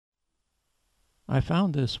I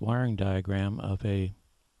found this wiring diagram of a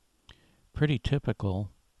pretty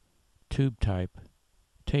typical tube type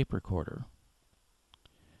tape recorder,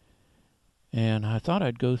 and I thought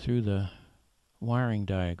I'd go through the wiring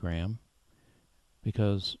diagram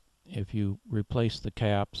because if you replace the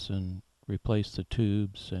caps and replace the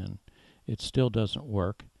tubes and it still doesn't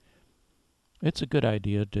work, it's a good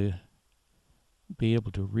idea to be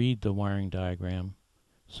able to read the wiring diagram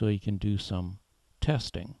so you can do some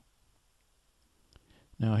testing.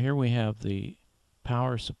 Now here we have the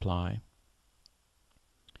power supply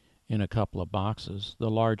in a couple of boxes.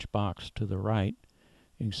 The large box to the right,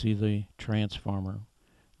 you can see the transformer,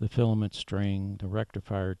 the filament string, the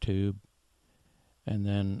rectifier tube, and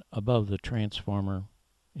then above the transformer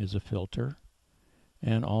is a filter,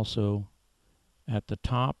 and also at the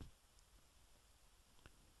top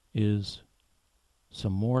is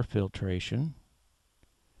some more filtration,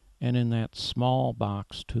 and in that small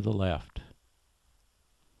box to the left,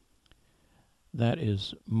 that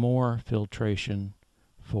is more filtration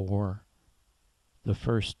for the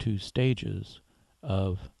first two stages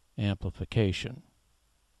of amplification.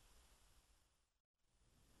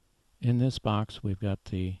 In this box we've got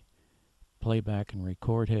the playback and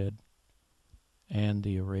record head and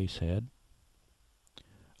the erase head.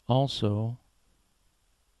 Also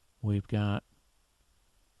we've got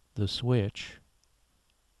the switch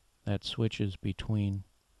that switches between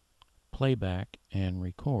playback and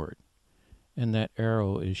record, and that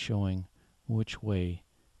arrow is showing which way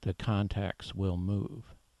the contacts will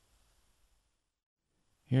move.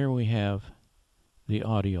 Here we have the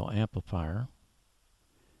audio amplifier,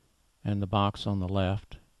 and the box on the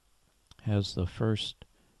left has the first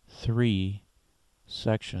three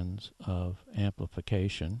sections of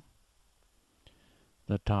amplification.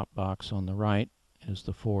 The top box on the right is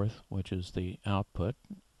the fourth, which is the output,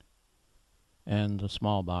 and the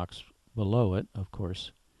small box below it, of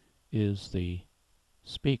course, is the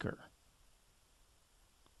speaker.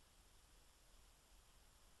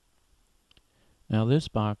 Now this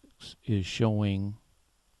box is showing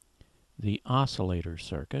the oscillator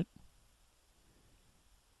circuit.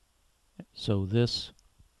 So this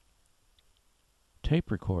tape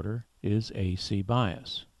recorder is AC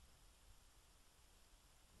bias.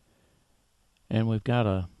 And we've got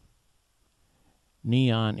a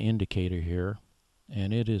neon indicator here,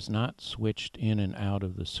 and it is not switched in and out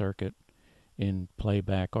of the circuit in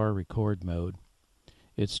playback or record mode.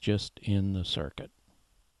 It's just in the circuit.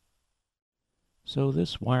 So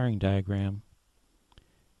this wiring diagram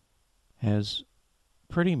has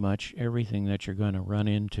pretty much everything that you're going to run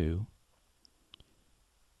into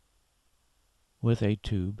with a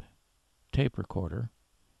tube tape recorder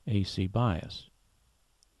AC bias.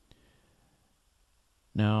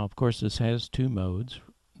 Now, of course, this has two modes.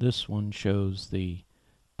 This one shows the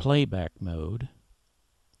playback mode,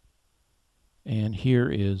 and here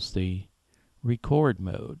is the record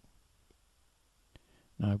mode.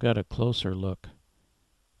 Now I've got a closer look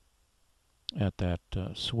at that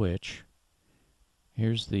switch.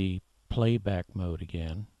 Here's the playback mode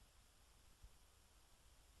again,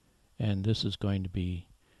 and this is going to be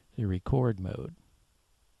the record mode.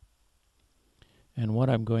 And what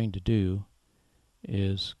I'm going to do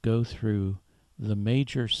is go through the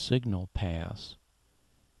major signal paths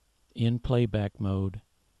in playback mode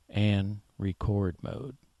and record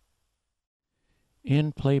mode.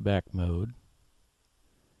 In playback mode,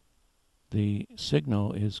 the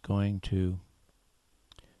signal is going to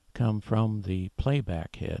come from the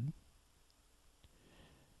playback head,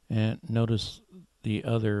 and notice the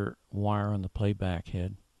other wire on the playback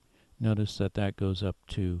head. Notice that that goes up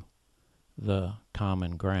to the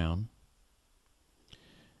common ground,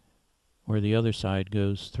 where the other side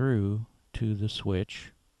goes through to the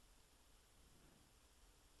switch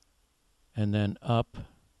and then up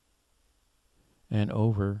and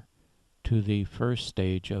over to the first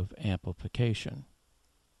stage of amplification.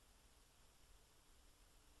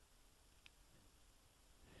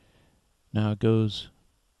 Now it goes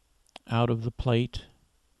out of the plate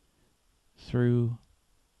through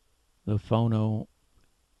the phono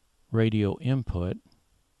radio input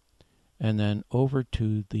and then over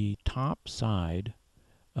to the top side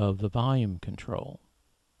of the volume control.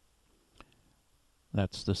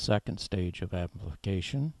 That's the second stage of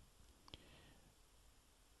amplification.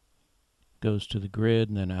 Goes to the grid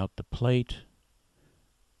and then out the plate,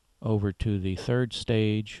 over to the third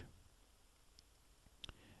stage,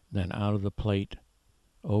 then out of the plate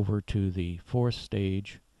over to the fourth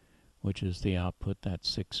stage, which is the output, that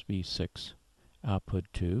 6V6 output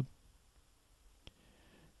tube,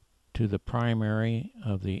 to the primary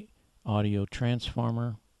of the audio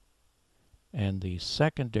transformer, and the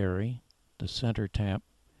secondary, The center tap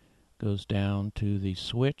goes down to the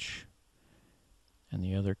switch, and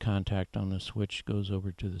the other contact on the switch goes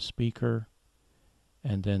over to the speaker,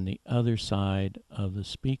 and then the other side of the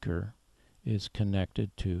speaker is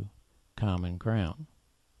connected to common ground.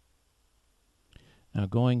 Now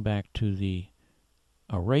going back to the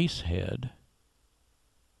erase head,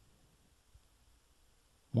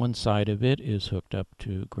 one side of it is hooked up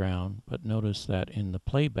to ground, but notice that in the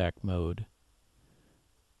playback mode,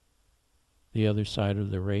 the other side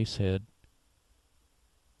of the erase head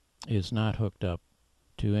is not hooked up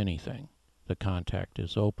to anything. The contact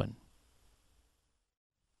is open.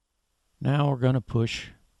 Now we're going to push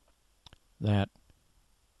that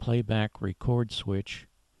playback record switch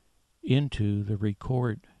into the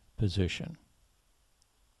record position.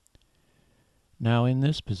 Now in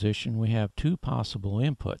this position we have two possible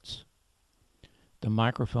inputs: the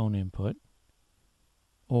microphone input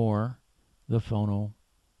or the phono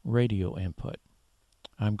radio input.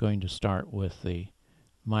 I'm going to start with the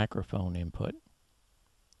microphone input.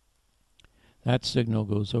 That signal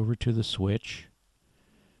goes over to the switch,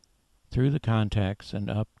 through the contacts and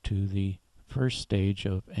up to the first stage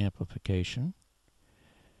of amplification,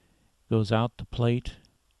 goes out the plate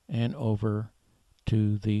and over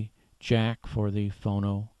to the jack for the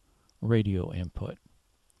phono radio input.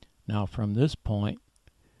 Now from this point,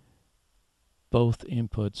 both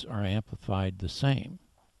inputs are amplified the same.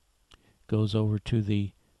 Goes over to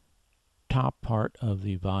the top part of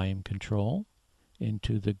the volume control,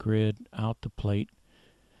 into the grid, out the plate,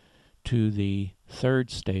 to the third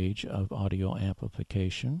stage of audio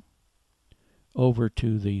amplification, over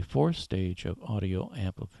to the fourth stage of audio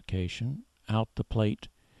amplification, out the plate,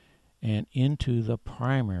 and into the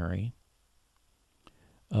primary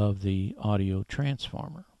of the audio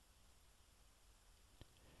transformer.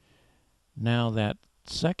 Now that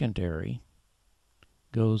secondary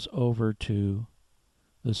goes over to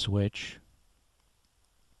the switch,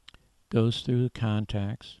 goes through the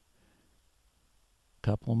contacts, a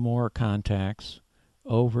couple more contacts,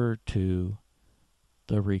 over to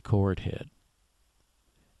the record head.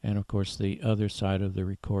 And of course the other side of the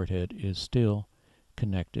record head is still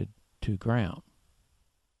connected to ground.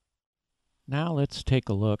 Now let's take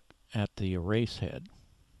a look at the erase head.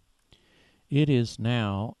 It is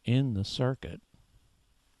now in the circuit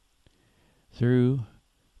through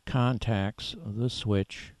contacts of the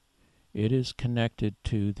switch. It is connected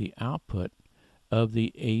to the output of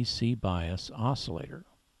the AC bias oscillator.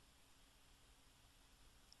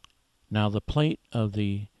 Now the plate of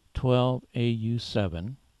the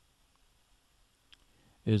 12AU7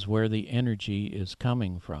 is where the energy is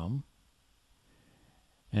coming from,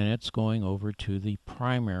 and it's going over to the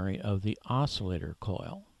primary of the oscillator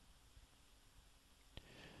coil.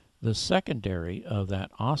 The secondary of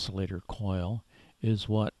that oscillator coil is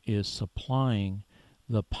what is supplying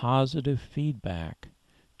the positive feedback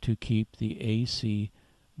to keep the AC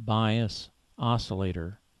bias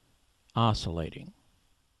oscillator oscillating.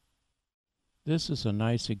 This is a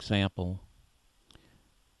nice example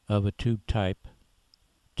of a tube type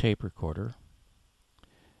tape recorder,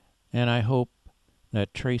 and I hope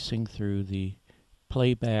that tracing through the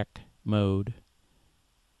playback mode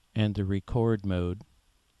and the record mode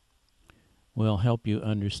will help you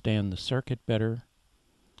understand the circuit better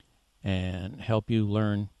and help you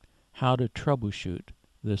learn how to troubleshoot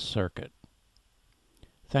this circuit.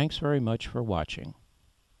 Thanks very much for watching.